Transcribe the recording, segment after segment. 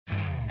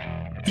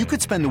You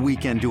could spend the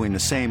weekend doing the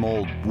same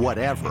old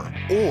whatever,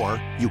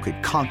 or you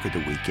could conquer the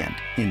weekend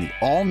in the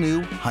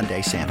all-new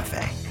Hyundai Santa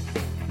Fe.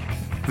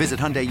 Visit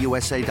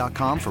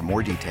HyundaiUSA.com for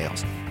more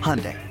details.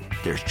 Hyundai,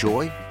 there's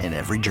joy in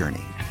every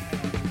journey.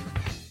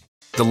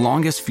 The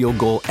longest field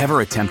goal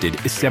ever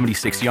attempted is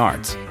 76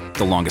 yards.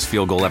 The longest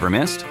field goal ever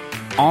missed?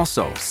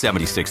 Also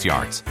 76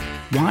 yards.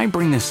 Why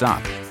bring this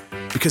up?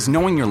 Because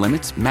knowing your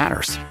limits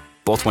matters,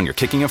 both when you're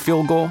kicking a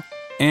field goal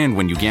and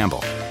when you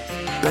gamble.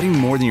 Betting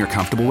more than you're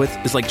comfortable with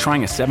is like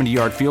trying a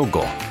 70-yard field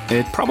goal.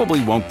 It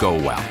probably won't go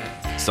well.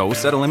 So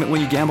set a limit when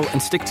you gamble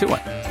and stick to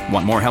it.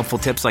 Want more helpful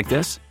tips like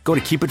this? Go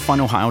to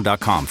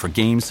keepitfunohio.com for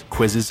games,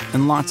 quizzes,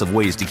 and lots of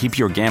ways to keep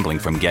your gambling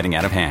from getting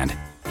out of hand.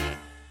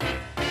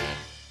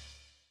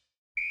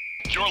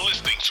 You're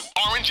listening to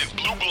Orange and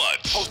Blue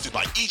Bloods, hosted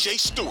by EJ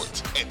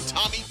Stewart and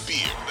Tommy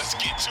Beer. Let's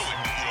get to it,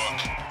 New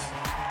York.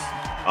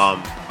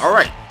 All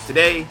right.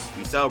 Today,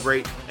 we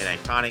celebrate an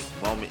iconic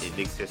moment in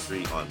Knicks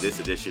history on this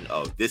edition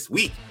of This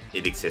Week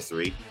in Knicks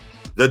History,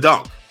 the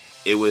dunk.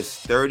 It was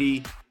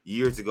 30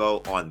 years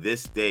ago on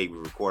this day, we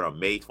record on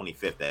May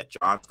 25th, that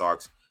John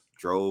Starks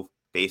drove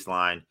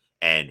baseline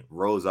and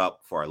rose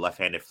up for a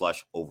left-handed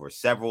flush over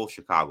several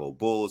Chicago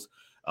Bulls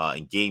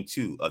in Game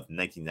 2 of the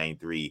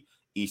 1993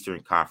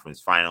 Eastern Conference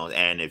Finals.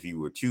 And if you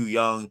were too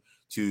young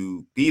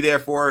to be there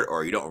for it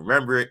or you don't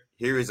remember it,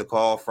 here is a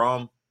call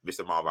from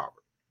Mr. Marv Albert.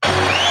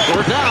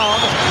 We're down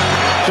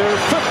to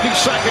 50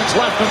 seconds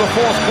left in the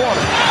fourth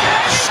quarter.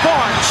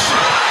 Starks.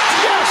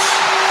 Yes!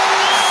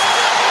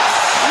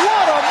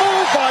 What a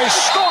move by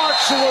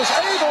Starks, who was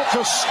able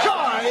to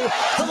sky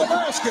to the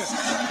basket.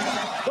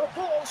 The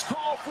Bulls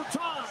call for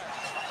time.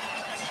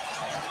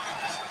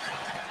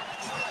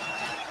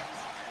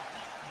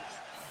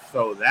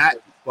 So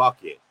that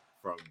bucket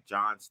from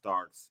John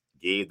Starks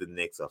gave the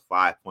Knicks a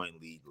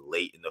 5-point lead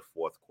late in the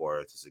fourth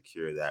quarter to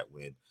secure that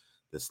win.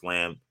 The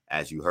slam,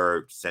 as you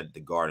heard, sent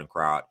the Garden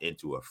crowd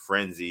into a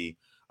frenzy,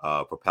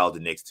 propelled the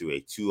Knicks to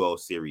a 2-0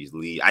 series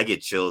lead. I get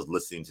chills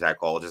listening to that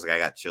call, just like I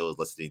got chills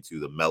listening to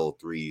the mellow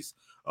threes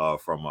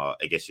from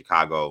against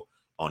Chicago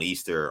on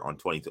Easter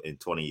in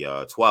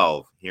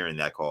 2012, hearing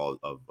that call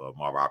of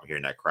Marv Albert,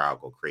 hearing that crowd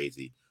go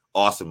crazy.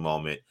 Awesome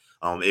moment.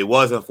 It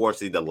was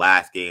unfortunately the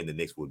last game the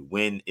Knicks would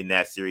win in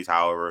that series.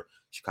 However,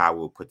 Chicago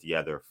will put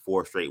together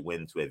 4 straight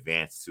wins to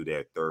advance to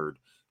their 3rd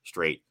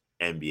straight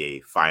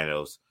NBA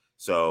Finals.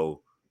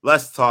 So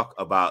let's talk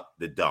about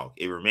the dunk.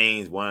 It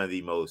remains one of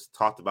the most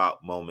talked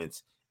about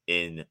moments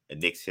in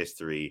Knicks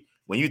history.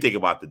 When you think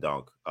about the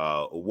dunk,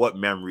 what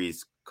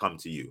memories come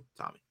to you,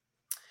 Tommy?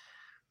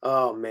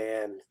 Oh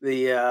man,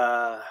 the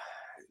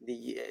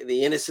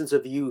innocence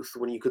of youth,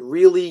 when you could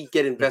really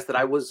get invested.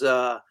 I was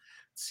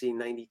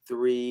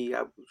 93.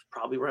 I was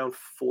probably around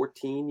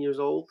 14 years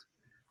old.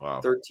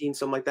 Wow. 13,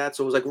 something like that.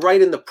 So it was like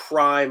right in the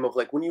prime of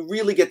like when you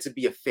really get to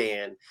be a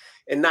fan,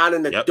 and not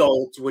an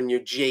adult when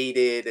you're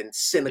jaded and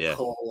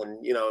cynical.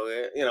 And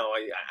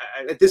I,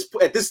 at this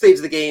stage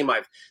of the game,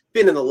 I've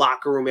been in the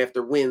locker room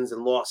after wins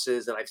and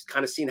losses, and I've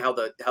kind of seen how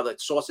the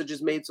sausage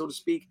is made, so to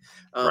speak.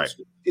 Right.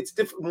 So it's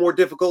more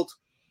difficult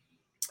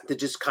to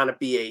just kind of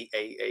be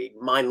a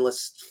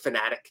mindless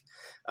fanatic.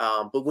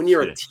 But when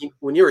you're a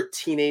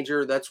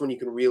teenager, that's when you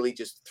can really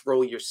just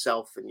throw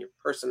yourself and your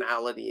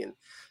personality and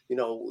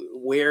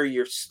wear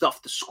your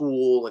stuff to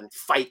school and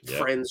fight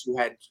friends who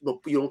had,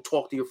 you don't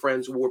talk to your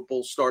friends who wore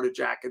Bull starter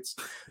jackets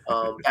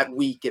that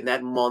week and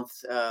that month.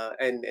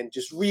 And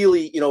just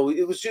really,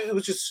 it was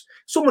just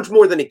so much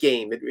more than a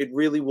game. It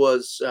really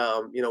was,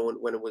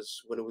 when it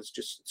was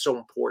just so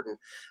important.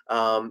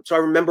 So I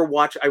remember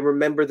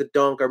the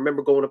dunk. I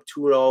remember going up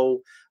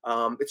 2-0.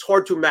 It's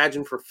hard to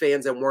imagine for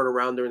fans that weren't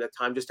around during that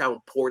time, just how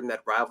important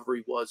that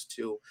rivalry was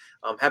to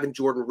having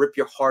Jordan rip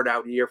your heart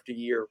out year after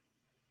year.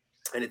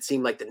 And it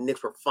seemed like the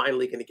Knicks were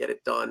finally going to get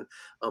it done.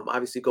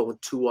 Obviously going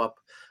up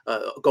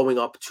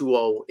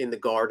 2-0 in the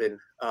Garden.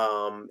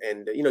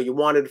 And you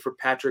wanted it for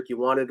Patrick, you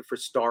wanted it for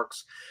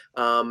Starks.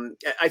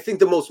 I think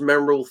the most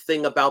memorable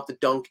thing about the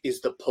dunk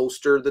is the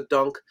poster, the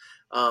dunk.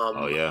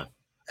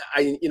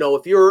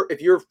 If you're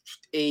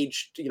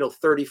aged,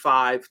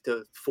 35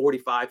 to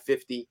 45,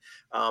 50,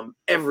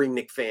 every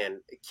Knicks fan,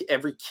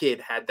 every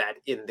kid had that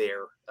in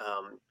their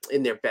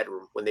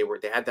bedroom when they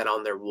had that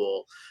on their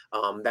wall.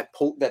 That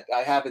I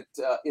have it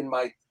in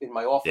my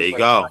office. There you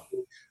go.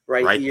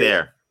 Right here.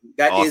 There.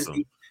 That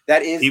awesome.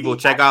 is people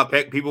check out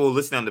people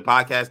listening on the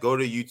podcast, go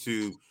to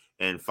YouTube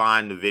and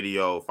find the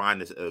video,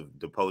 find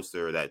the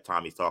poster that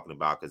Tommy's talking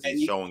about, because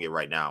he's showing it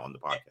right now on the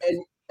podcast.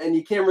 And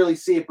you can't really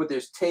see it, but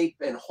there's tape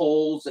and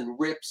holes and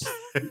rips,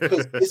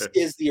 because this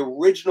is the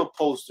original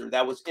poster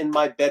that was in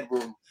my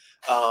bedroom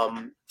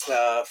from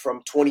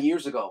 20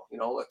 years ago,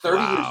 30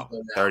 years ago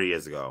now. 30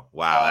 years ago.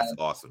 Wow, that's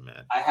awesome,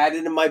 man. I had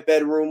it in my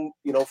bedroom,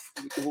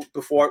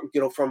 before,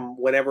 from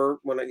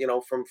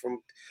from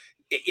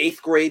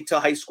 8th grade to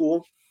high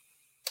school,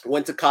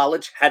 went to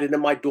college, had it in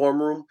my dorm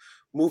room,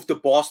 moved to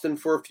Boston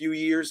for a few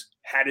years,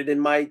 had it in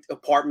my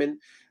apartment,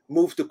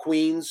 moved to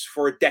Queens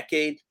for a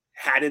decade,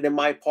 had it in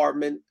my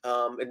apartment,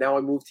 and now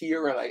I moved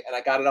here, and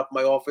I got it up in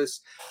my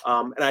office.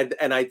 And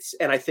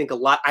I think a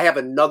lot. I have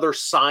another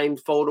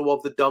signed photo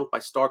of the dunk by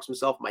Starks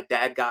himself. My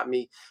dad got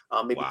me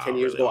maybe 10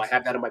 years ago. Awesome. I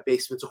have that in my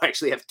basement, so I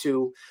actually have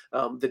two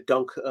the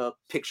dunk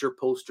picture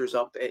posters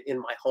up in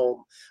my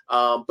home.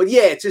 But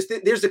yeah, it's just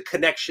there's a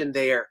connection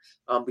there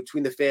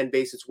between the fan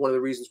base. It's one of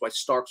the reasons why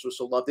Starks was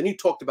so loved. And you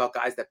talked about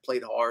guys that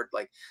played hard,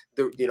 like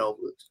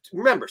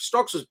remember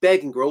Starks was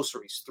bagging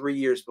groceries 3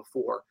 years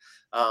before.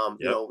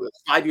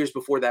 5 years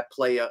before that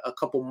play, a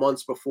couple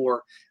months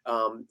before,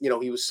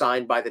 he was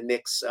signed by the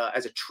Knicks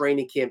as a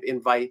training camp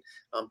invite.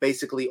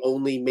 Basically,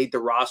 only made the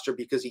roster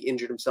because he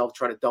injured himself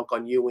trying to dunk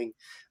on Ewing.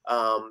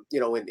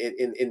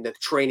 In the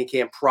training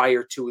camp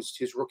prior to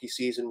his rookie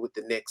season with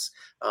the Knicks.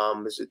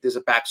 There's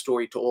a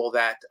backstory to all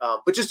that.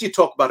 But just you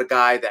talk about a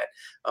guy that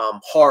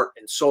heart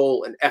and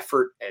soul and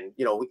effort, and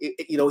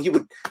he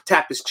would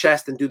tap his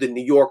chest and do the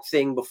New York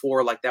thing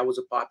before, like that was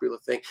a popular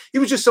thing. He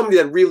was just somebody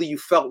that really you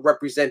felt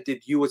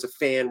represented you as a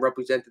fan,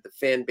 represented the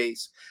fan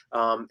base,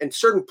 and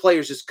certain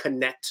players just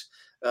connect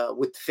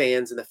with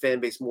fans and the fan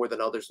base more than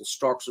others. And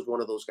Starks was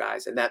one of those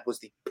guys. And that was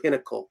the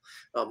pinnacle,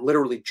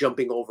 literally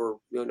jumping over,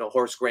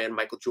 Horace Grant,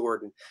 Michael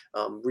Jordan,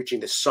 reaching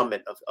the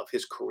summit of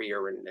his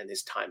career and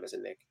his time as a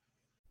Knick.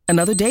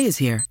 Another day is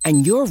here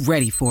and you're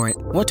ready for it.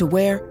 What to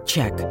wear?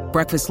 Check.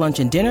 Breakfast, lunch,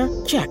 and dinner?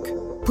 Check.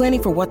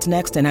 Planning for what's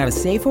next and how to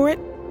save for it?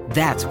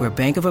 That's where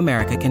Bank of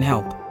America can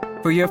help.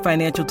 For your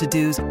financial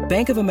to-dos,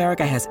 Bank of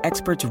America has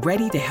experts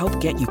ready to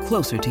help get you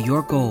closer to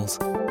your goals.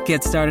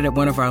 Get started at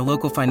one of our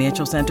local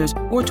financial centers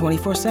or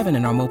 24/7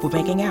 in our mobile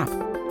banking app.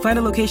 Find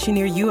a location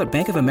near you at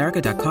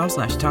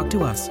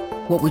bankofamerica.com/talktous.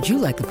 What would you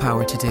like the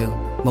power to do?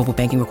 Mobile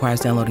banking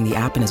requires downloading the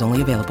app and is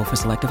only available for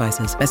select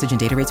devices. Message and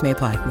data rates may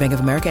apply. Bank of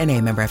America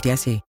NA, member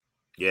FDIC.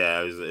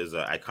 Yeah, it was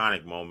an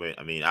iconic moment.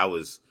 I mean, I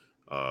was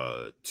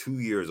 2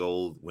 years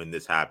old when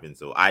this happened,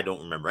 so I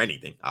don't remember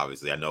anything.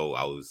 Obviously, I know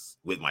I was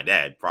with my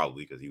dad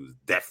probably because he was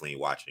definitely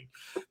watching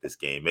this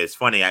game. It's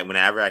funny,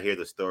 whenever I hear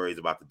the stories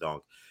about the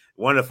dunk,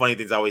 one of the funny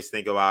things I always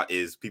think about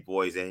is people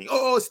always saying,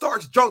 "Oh,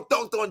 Starks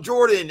dunked on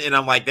Jordan," and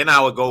I'm like, then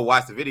I would go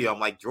watch the video. I'm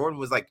like, Jordan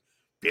was like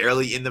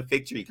barely in the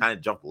picture. He kind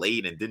of jumped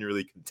late and didn't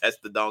really contest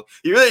the dunk.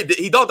 He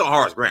dunked on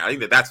Horace Grant. I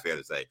think that's fair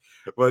to say.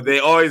 But they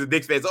always, the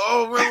Knicks fans,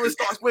 remember when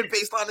Starks went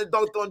baseline and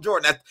dunked on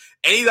Jordan? That's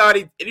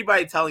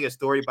anybody telling a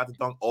story about the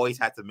dunk always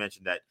has to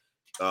mention that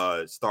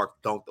Starks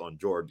dunked on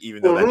Jordan,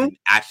 even though that didn't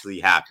actually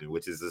happen,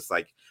 which is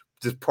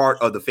just part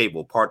of the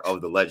fable, part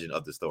of the legend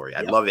of the story.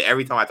 I love it.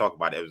 Every time I talk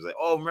about it, it was like,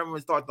 remember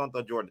when Starks dunked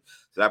on Jordan?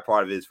 So that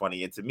part of it is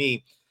funny. And to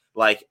me,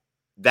 like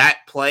that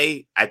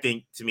play, I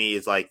think to me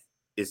is like,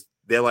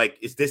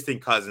 it's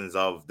distant cousins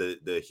of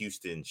the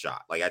Houston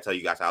shot. Like I tell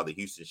you guys how the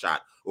Houston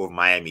shot over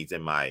Miami is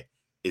in my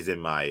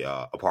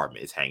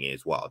apartment. It's hanging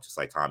as well. Just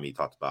like Tommy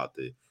talked about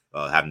the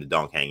having the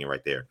dunk hanging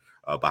right there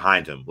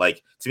behind him.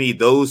 Like to me,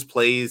 those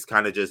plays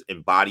kind of just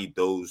embodied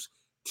those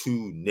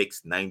two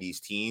Knicks 90s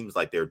teams.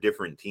 Like they're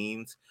different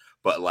teams.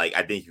 But like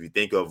I think if you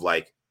think of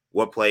like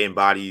what play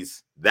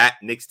embodies that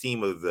Knicks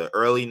team of the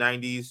early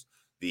 90s,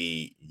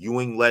 the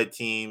Ewing-led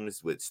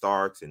teams with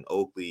Starks and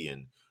Oakley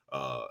and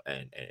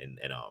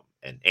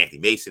Anthony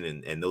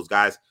Mason and those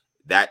guys,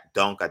 that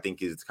dunk I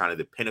think is kind of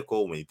the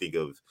pinnacle when you think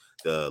of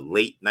the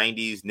late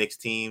 90s Knicks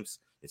teams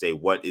and say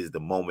what is the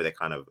moment that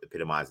kind of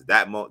epitomizes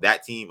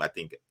that team. I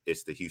think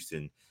it's the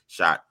Houston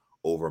shot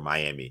over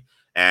Miami.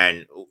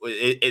 And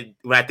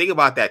when I think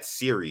about that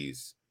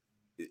series,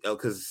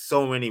 because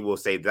so many will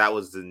say that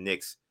was the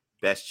Knicks'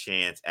 best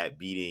chance at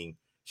beating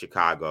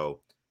Chicago.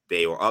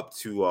 They were up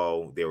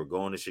 2-0. They were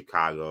going to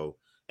Chicago.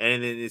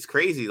 And it's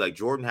crazy. Like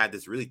Jordan had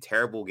this really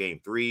terrible game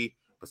 3,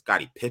 but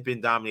Scottie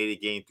Pippen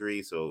dominated game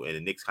 3. And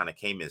the Knicks kind of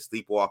came in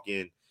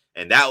sleepwalking.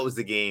 And that was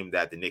the game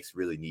that the Knicks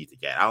really need to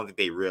get. I don't think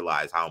they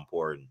realized how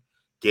important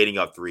getting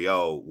up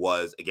 3-0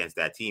 was against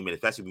that team. And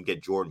especially when you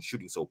get Jordan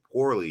shooting so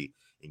poorly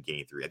in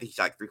game 3. I think he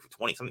shot like 3 for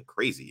 20, something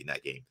crazy in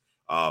that game.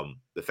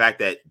 The fact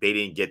that they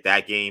didn't get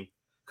that game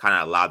kind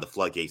of allowed the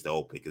floodgates to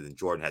open because then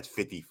Jordan has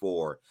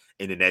 54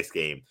 in the next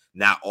game.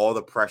 Now all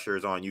the pressure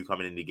is on you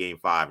coming into game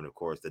 5. And of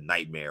course, the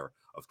nightmare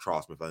of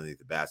Charles Smith underneath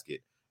the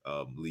basket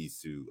leads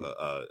to,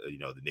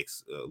 the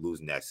Knicks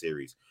losing that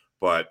series.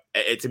 But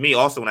to me,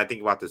 also, when I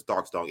think about the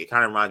Starks dunk, it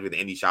kind of reminds me of the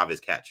Andy Chavez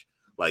catch.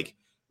 Like,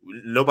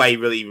 nobody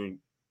really even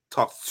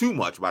talks too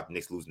much about the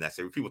Knicks losing that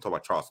series. People talk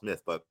about Charles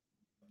Smith, but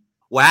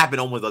what happened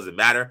almost doesn't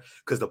matter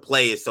because the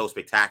play is so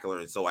spectacular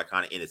and so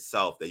iconic in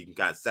itself that you can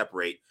kind of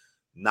separate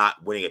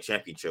not winning a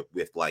championship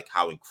with, like,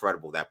 how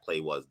incredible that play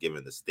was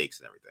given the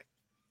stakes and everything.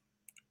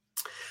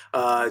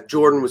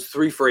 Jordan was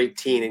 3 for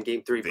 18 in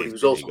game 3, but he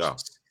was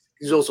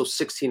also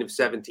 16 of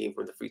 17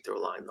 from the free throw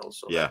line, though.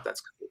 So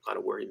that's kind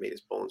of where he made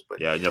his bones. But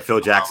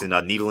Phil Jackson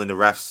needling the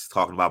refs,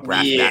 talking about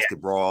brass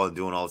basketball and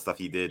doing all the stuff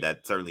he did.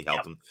 That certainly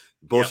helped him.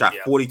 Both shot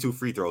 42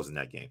 free throws in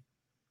that game.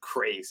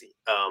 Crazy.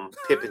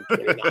 Pippen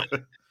 29 out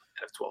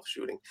of 12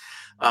 shooting.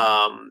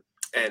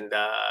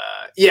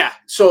 But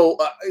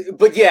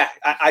yeah,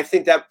 I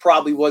think that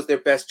probably was their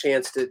best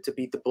chance to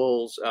beat the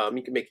Bulls.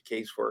 You can make a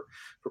case for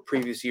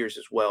previous years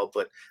as well,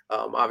 but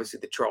obviously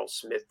the Charles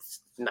Smith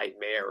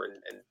nightmare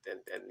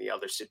and the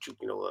other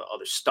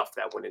other stuff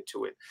that went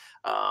into it.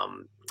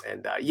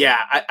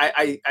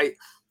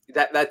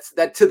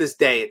 That to this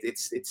day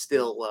it's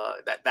still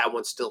that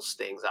one still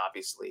stings,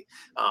 obviously.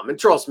 And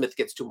Charles Smith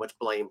gets too much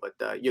blame, but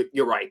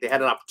you're right. They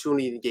had an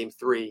opportunity in Game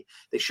 3.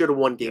 They should have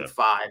won Game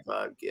 5,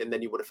 and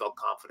then you would have felt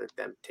confident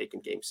them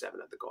taking Game 7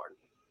 at the Garden.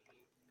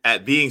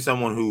 At being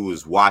someone who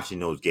was watching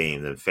those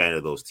games and a fan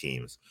of those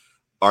teams,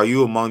 are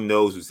you among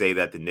those who say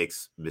that the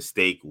Knicks'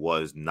 mistake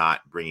was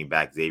not bringing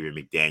back Xavier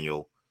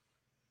McDaniel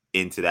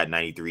into that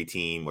 93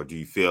 team, or do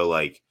you feel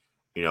like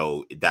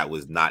that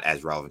was not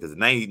as relevant? Because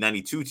the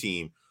 92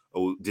 team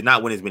did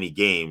not win as many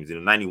games. In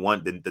the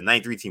 91, the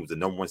 93 team was the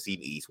number 1 seed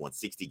in the East, won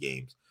 60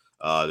 games.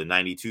 The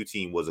 92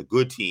 team was a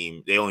good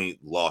team. They only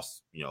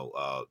lost,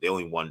 they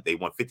won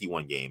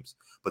 51 games,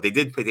 but they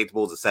did play the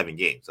Bulls to 7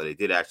 games. So they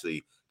did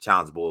actually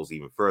challenge the Bulls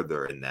even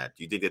further in that.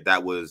 Do you think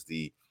that was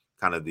the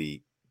kind of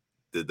the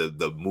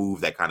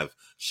move that kind of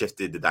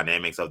shifted the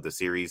dynamics of the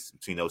series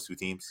between those two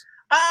teams?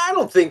 I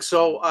don't think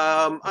so.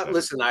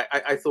 Listen,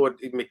 I thought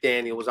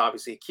McDaniel was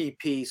obviously a key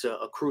piece,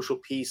 a crucial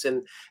piece,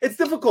 and it's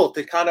difficult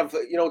to kind of,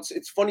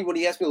 it's funny when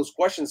he asked me those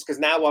questions, because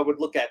now I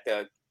would look at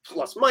the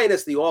plus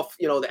minus, the off,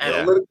 the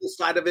analytical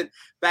side of it.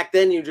 Back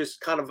then, you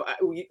just kind of,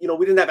 we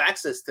didn't have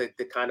access to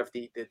kind of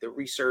the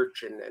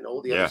research and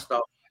all the other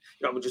stuff.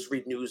 I would just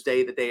read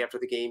Newsday the day after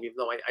the game, even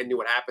though I knew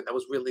what happened. That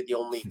was really the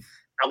only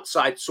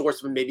outside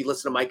source, and maybe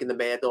listen to Mike and the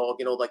Mad Dog.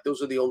 Like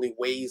those are the only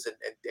ways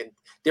and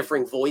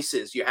differing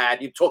voices you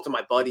had. You talk to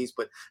my buddies,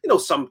 but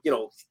some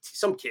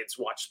kids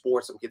watch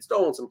sports, some kids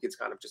don't. Some kids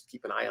kind of just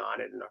keep an eye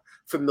on it and are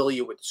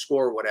familiar with the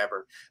score or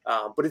whatever.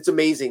 But it's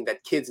amazing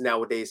that kids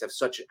nowadays have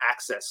such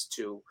access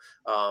to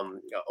a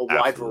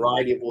wide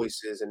variety of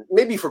voices, and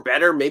maybe for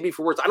better, maybe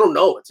for worse. I don't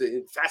know. It's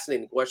a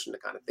fascinating question to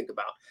kind of think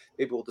about.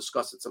 Maybe we'll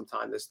discuss it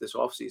sometime this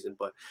offseason.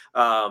 But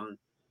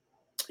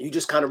you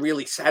just kind of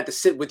really had to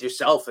sit with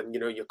yourself and,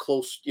 your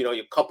close, your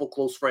couple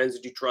close friends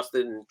that you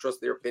trusted and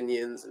trust their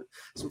opinions, and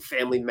some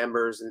family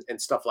members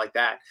and stuff like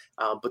that.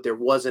 But there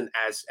wasn't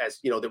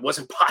there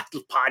wasn't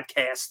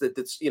podcasts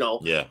that's,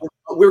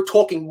 we're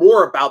talking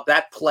more about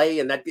that play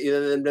and that,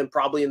 and then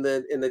probably in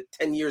the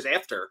 10 years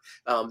after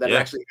that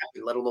actually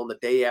happened, let alone the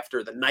day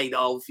after, the night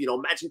of,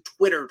 imagine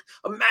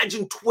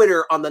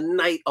Twitter on the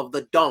night of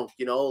the dunk,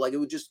 like it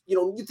would just,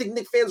 you think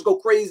Knicks fans go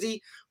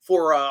crazy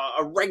for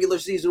a regular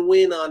season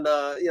win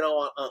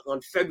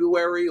on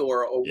February,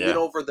 or win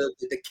over the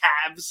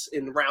Cavs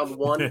in round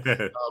 1.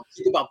 Think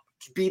about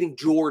beating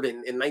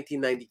Jordan in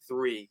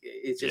 1993.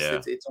 It's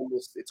just it's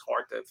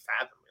hard to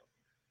fathom.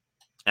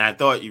 And I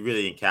thought you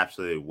really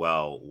encapsulated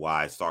well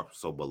why Starks was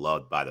so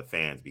beloved by the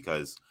fans,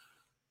 because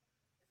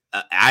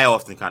I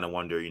often kind of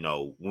wonder,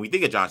 when we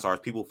think of John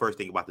Starks, people first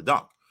think about the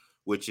dunk,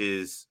 which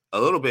is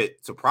a little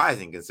bit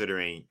surprising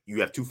considering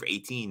you have 2 for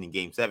 18 in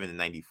Game 7 in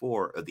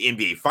 '94 of the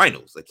NBA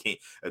Finals, a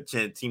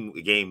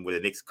game where the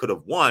Knicks could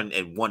have won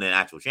and won an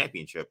actual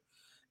championship,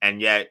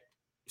 and yet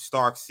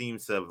Starks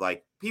seems to have,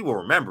 people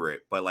remember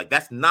it, but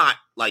that's not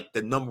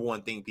the number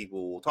one thing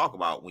people will talk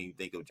about when you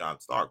think of John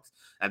Starks.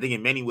 I think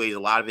in many ways a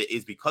lot of it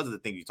is because of the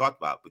things you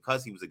talked about,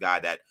 because he was a guy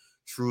that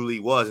truly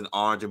was an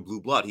orange and blue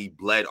blood. He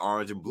bled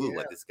orange and blue.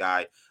 Like this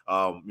guy,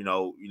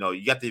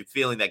 you got the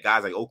feeling that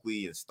guys like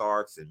Oakley and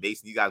Starks and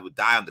Mason, you guys would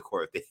die on the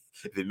court if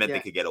it meant they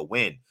could get a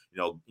win.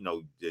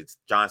 It's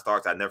John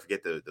Starks. I never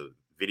forget the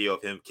video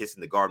of him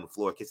kissing the garden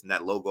floor, kissing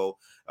that logo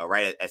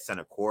right at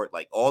center court,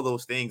 all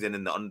those things. And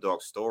then the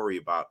underdog story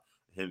about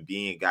him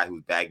being a guy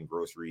who's bagging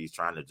groceries,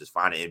 trying to just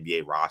find an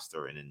NBA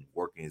roster and then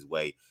working his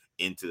way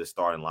into the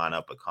starting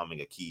lineup,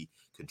 becoming a key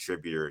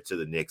contributor to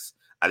the Knicks.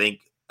 I think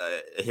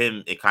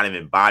him kind of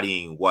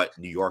embodying what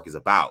New York is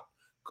about,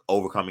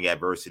 overcoming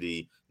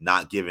adversity,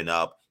 not giving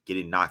up,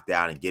 getting knocked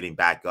down and getting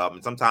back up,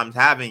 and sometimes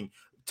having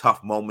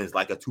tough moments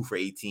like a 2 for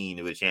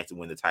 18 with a chance to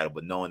win the title,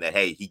 but knowing that,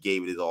 hey, he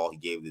gave it his all, he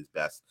gave it his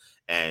best.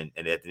 And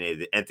at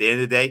the end of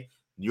the day,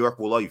 New York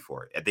will love you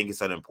for it. I think it's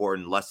an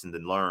important lesson to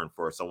learn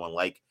for someone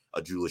like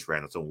a Julius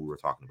Randle, someone we were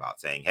talking about,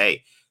 saying,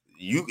 hey,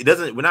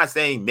 we're not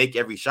saying make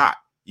every shot.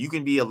 You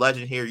can be a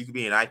legend here, you can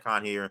be an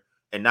icon here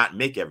and not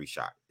make every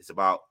shot. It's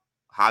about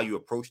how you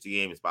approach the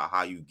game. It's about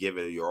how you give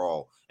it your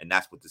all. And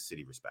that's what the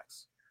city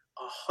respects.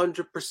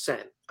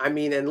 100%. I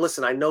mean, and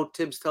listen, I know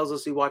Tibbs tells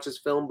us he watches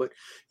film, but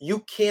you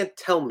can't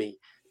tell me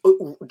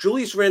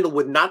Julius Randle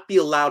would not be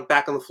allowed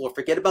back on the floor.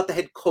 Forget about the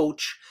head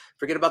coach.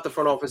 Forget about the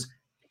front office.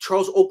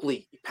 Charles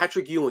Oakley,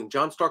 Patrick Ewing,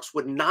 John Starks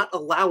would not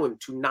allow him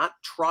to not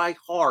try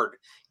hard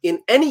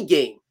in any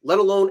game, let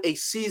alone a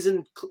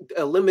season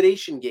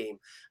elimination game,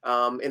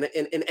 in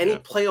any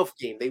playoff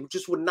game. They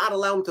just would not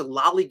allow him to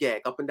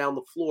lollygag up and down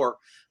the floor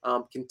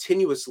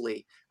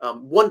continuously.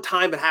 One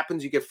time it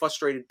happens, you get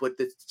frustrated, but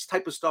this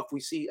type of stuff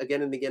we see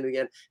again and again and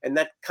again, and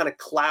that kind of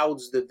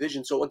clouds the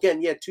vision. So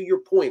again, to your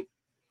point,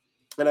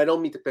 and I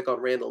don't mean to pick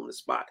on Randall in this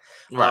spot,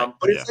 but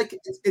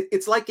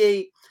it's like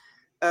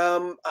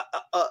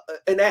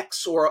an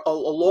ex or a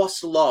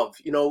lost love.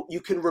 You know,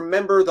 you can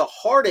remember the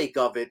heartache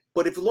of it,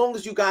 but as long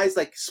as you guys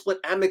like split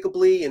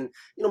amicably, and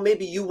you know,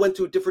 maybe you went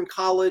to a different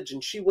college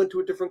and she went to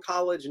a different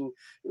college, and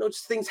you know,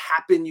 just things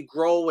happen, you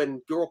grow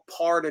and you're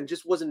apart and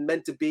just wasn't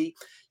meant to be,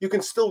 you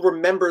can still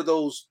remember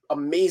those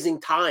amazing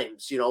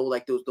times, you know,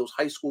 like those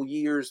high school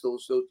years,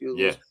 those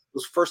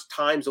first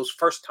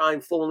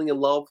time falling in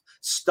love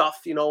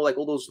stuff, you know, like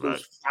all those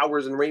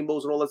flowers and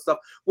rainbows and all that stuff.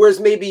 Whereas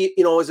maybe,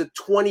 you know, as a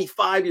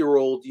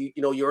 25-year-old, you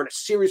know, you're in a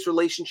serious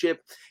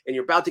relationship and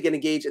you're about to get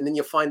engaged, and then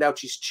you find out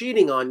she's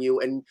cheating on you,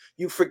 and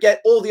you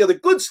forget all the other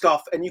good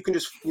stuff, and you can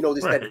just, you know,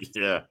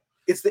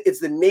 it's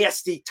the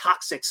nasty,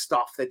 toxic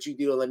stuff that you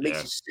know that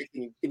makes you sick,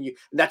 and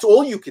that's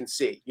all you can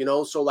see, you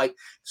know. So like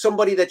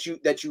somebody that you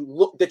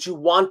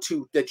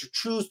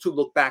choose to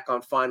look back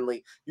on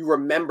finally, you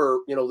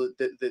remember, you know,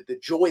 the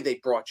joy they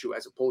brought you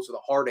as opposed to the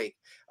heartache.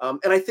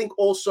 And I think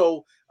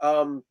also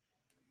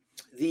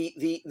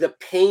the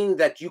pain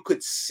that you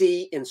could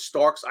see in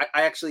Starks.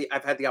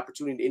 I've had the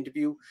opportunity to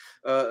interview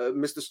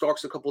Mr.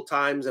 Starks a couple of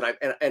times,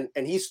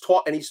 and he's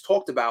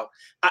talked about.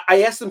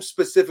 I asked him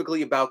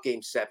specifically about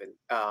Game 7,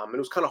 and it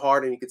was kind of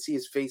hard, and you could see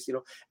his face, you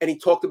know. And he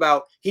talked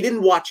about he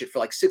didn't watch it for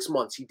like 6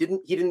 months. He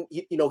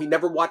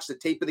never watched the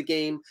tape of the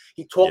game.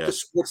 He talked to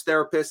sports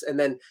therapists, and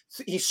then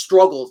he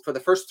struggled for the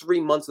first 3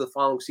 months of the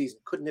following season.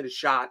 Couldn't hit a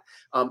shot,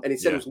 and he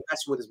said it was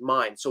messing with his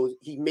mind. So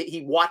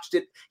he watched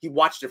it. He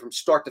watched it from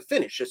start to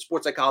finish. A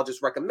sports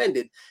psychologist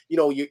recommended, you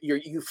know,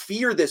 you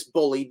fear this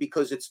bully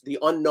because it's the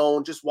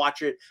unknown. Just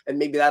watch it, and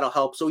maybe that'll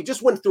help. So he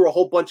just went through a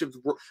whole bunch of.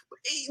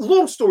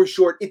 Long story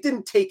short, it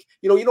didn't take.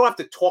 You know, you don't have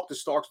to talk to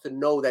Starks to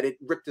know that it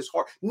ripped his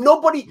heart.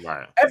 Nobody,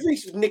 every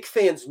Knicks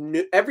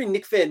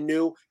fan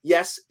knew.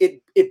 Yes,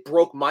 it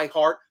broke my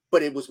heart,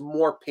 but it was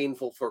more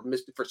painful for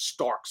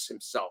Starks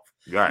himself.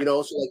 You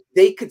know, so like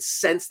they could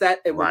sense that,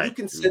 and when you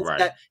can sense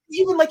that,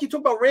 even like you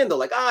talk about Randall,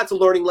 like it's a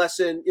learning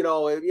lesson. You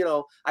know,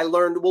 we'll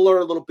learn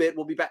a little bit.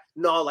 We'll be back.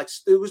 No, like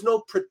there was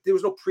no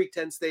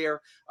pretense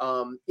there.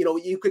 You know,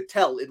 you could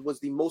tell it was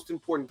the most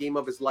important game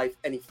of his life,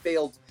 and he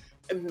failed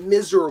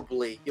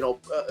miserably, you know,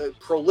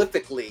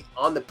 prolifically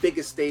on the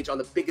biggest stage, on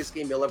the biggest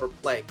game he'll ever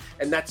play.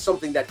 And that's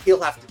something that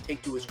he'll have to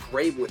take to his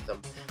grave with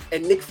him.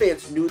 And Knicks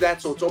fans knew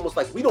that, so it's almost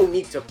like we don't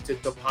need to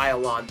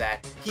pile on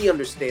that. He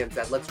understands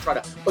that. Let's try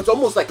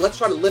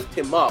to lift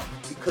him up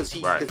because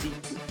he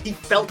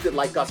felt it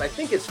like us. I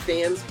think as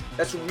fans,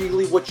 that's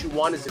really what you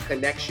want, is a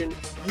connection.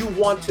 You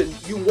want to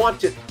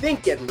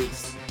think, at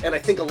least. And I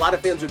think a lot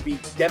of fans would be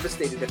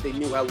devastated if they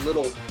knew how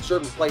little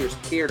certain players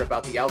cared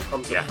about the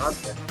outcomes of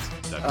content.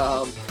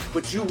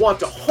 But you want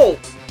to hope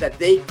that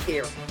they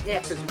care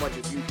half as much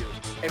as you do.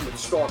 And with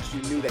Starks,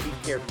 you knew that he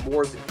cared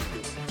more than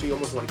you do. So you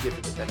almost want to give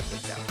him the benefit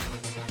of the doubt.